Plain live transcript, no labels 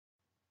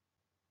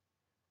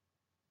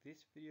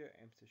This video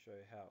aims to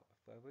show how a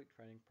 5-week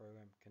training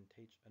program can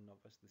teach a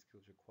novice the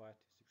skills required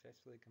to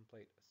successfully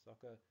complete a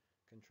soccer,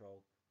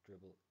 control,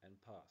 dribble and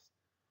pass.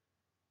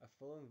 A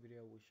following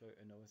video will show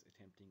a novice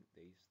attempting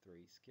these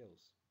 3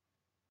 skills.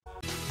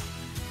 I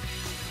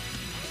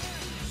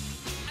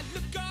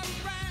look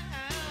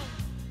around,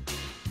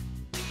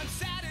 I'm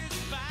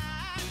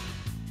satisfied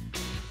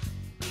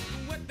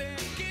with what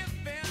they're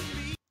giving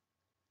me.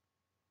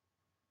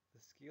 The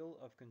skill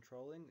of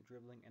controlling,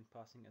 dribbling and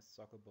passing a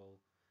soccer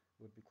ball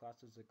would be classed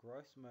as a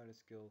gross motor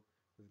skill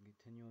with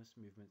continuous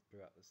movement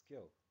throughout the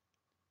skill.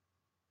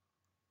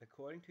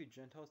 According to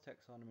Gentile's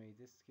taxonomy,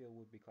 this skill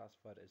would be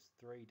classified as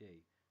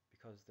 3D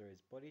because there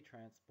is body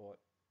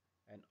transport,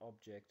 an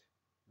object,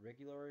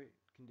 regular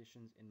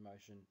conditions in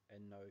motion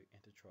and no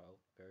intertrial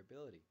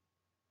variability.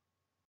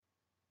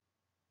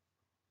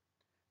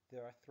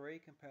 There are 3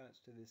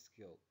 components to this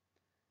skill,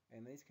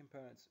 and these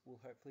components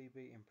will hopefully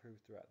be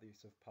improved throughout the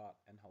use of part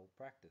and whole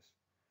practice.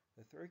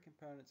 The 3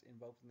 components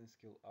involved in this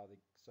skill are the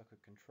soccer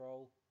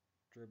control,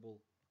 dribble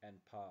and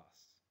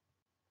pass.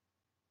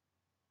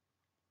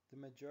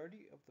 The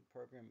majority of the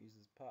program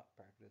uses part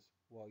practice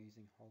while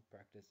using whole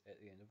practice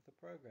at the end of the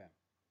program.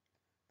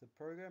 The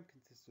program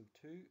consists of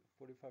 2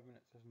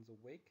 45-minute sessions a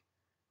week.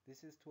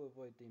 This is to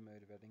avoid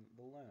demotivating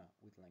the learner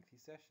with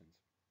lengthy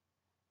sessions.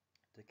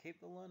 To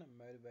keep the learner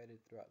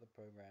motivated throughout the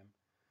program,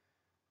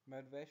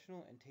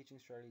 motivational and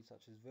teaching strategies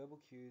such as verbal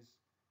cues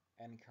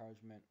and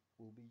encouragement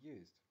will be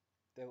used.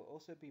 There will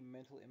also be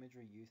mental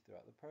imagery used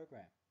throughout the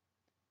program,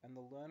 and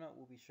the learner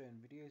will be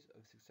shown videos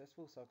of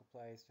successful soccer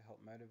players to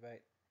help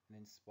motivate and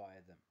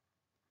inspire them.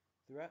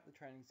 Throughout the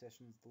training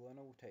sessions, the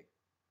learner will take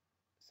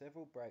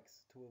several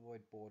breaks to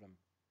avoid boredom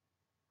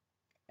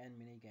and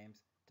mini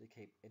games to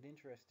keep it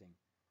interesting.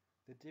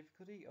 The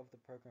difficulty of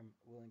the program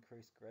will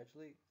increase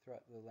gradually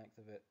throughout the length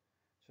of it,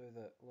 so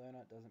the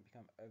learner doesn't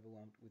become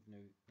overwhelmed with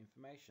new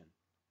information.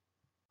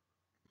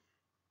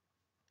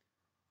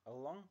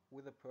 Along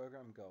with a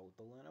program goal,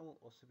 the learner will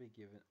also be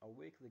given a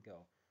weekly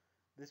goal.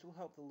 This will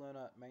help the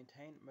learner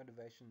maintain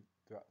motivation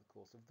throughout the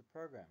course of the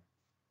program.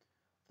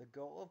 The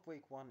goal of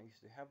week 1 is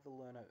to have the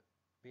learner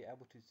be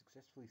able to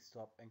successfully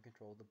stop and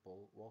control the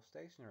ball while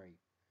stationary.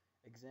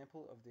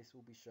 Example of this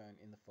will be shown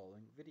in the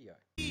following video.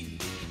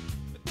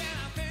 But then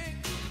I think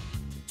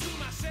to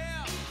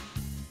myself,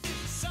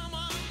 it's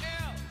someone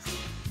else.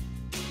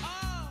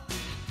 Oh,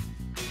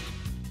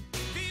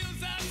 feels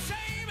the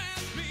same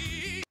as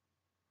me.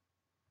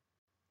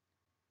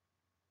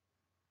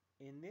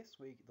 In this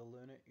week, the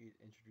learner is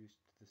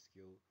introduced to the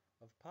skill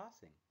of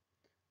passing.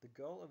 The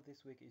goal of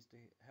this week is to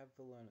have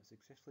the learner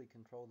successfully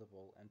control the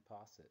ball and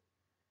pass it.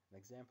 An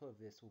example of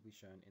this will be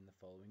shown in the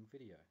following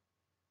video.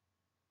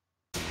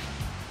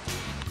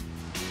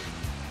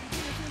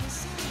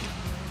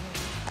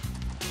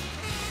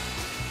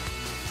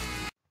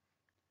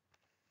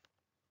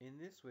 In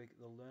this week,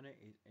 the learner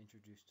is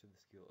introduced to the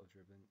skill of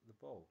dribbling the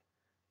ball.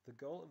 The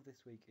goal of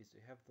this week is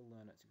to have the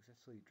learner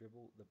successfully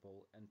dribble the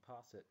ball and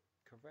pass it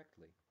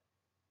correctly.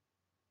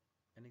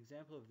 An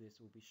example of this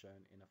will be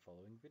shown in a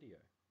following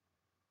video.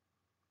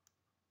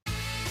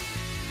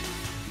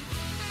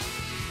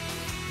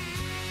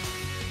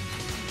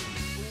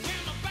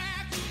 When my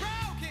back is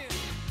broken,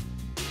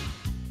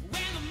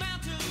 when the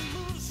mountain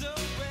moves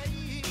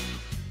away,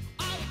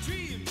 all the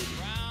dreams,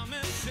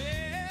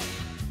 promises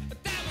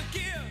that we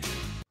give.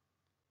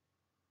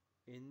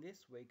 In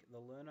this week, the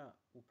learner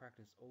will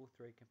practice all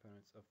 3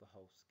 components of the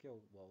whole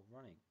skill while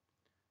running.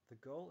 The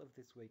goal of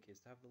this week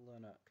is to have the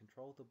learner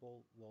control the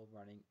ball while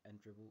running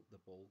and dribble the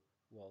ball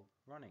while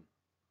running.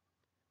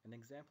 An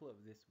example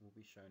of this will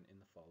be shown in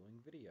the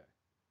following video.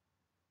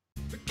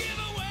 But give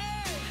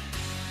away,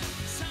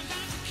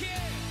 sometimes you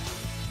care,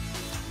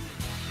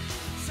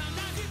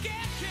 sometimes you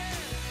get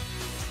care,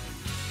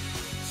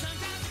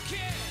 sometimes you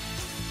care.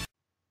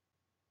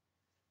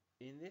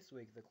 In this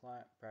week, the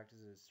client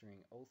practices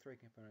stringing all 3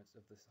 components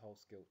of this whole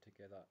skill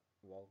together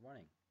while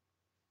running.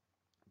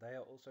 They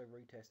are also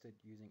retested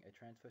using a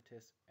transfer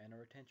test and a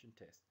retention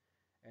test.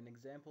 An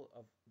example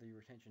of the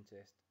retention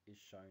test is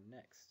shown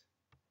next.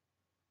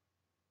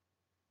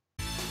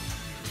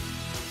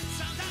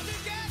 Sometimes you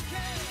get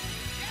care,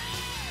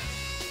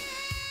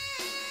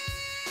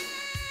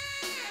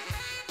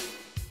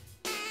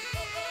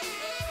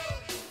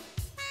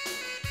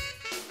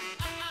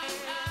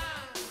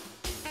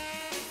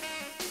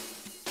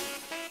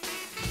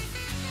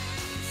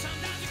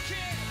 sometimes you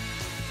care,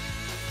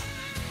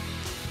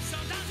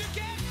 sometimes you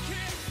get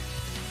care,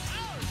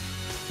 oh,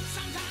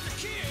 sometimes you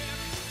care.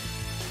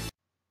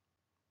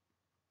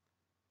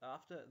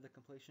 After the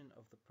completion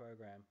of the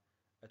program,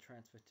 a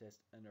transfer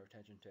test and a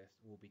retention test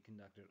will be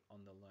conducted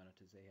on the learner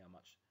to see how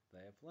much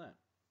they have learnt.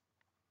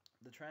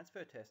 The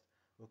transfer test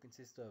will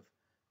consist of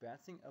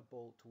bouncing a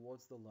ball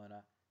towards the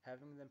learner,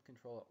 having them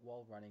control it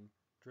while running,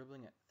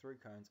 dribbling it through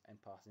cones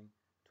and passing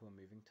to a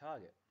moving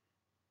target.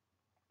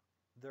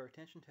 The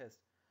retention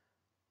test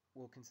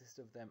will consist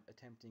of them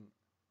attempting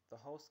the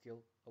whole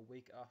skill a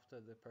week after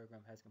the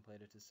program has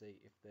completed to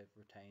see if they've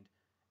retained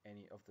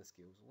any of the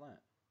skills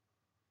learnt.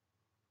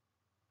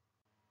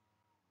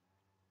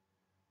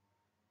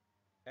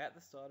 At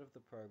the start of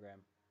the program,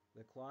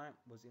 the client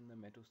was in the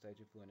mental stage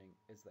of learning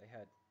as they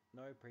had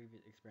no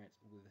previous experience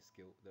with a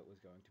skill that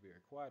was going to be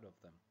required of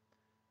them.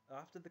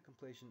 After the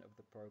completion of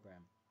the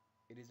program,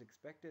 it is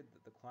expected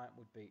that the client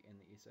would be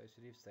in the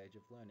associative stage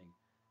of learning,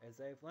 as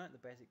they have learnt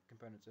the basic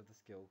components of the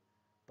skill,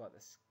 but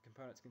the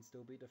components can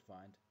still be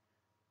defined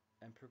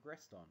and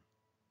progressed on.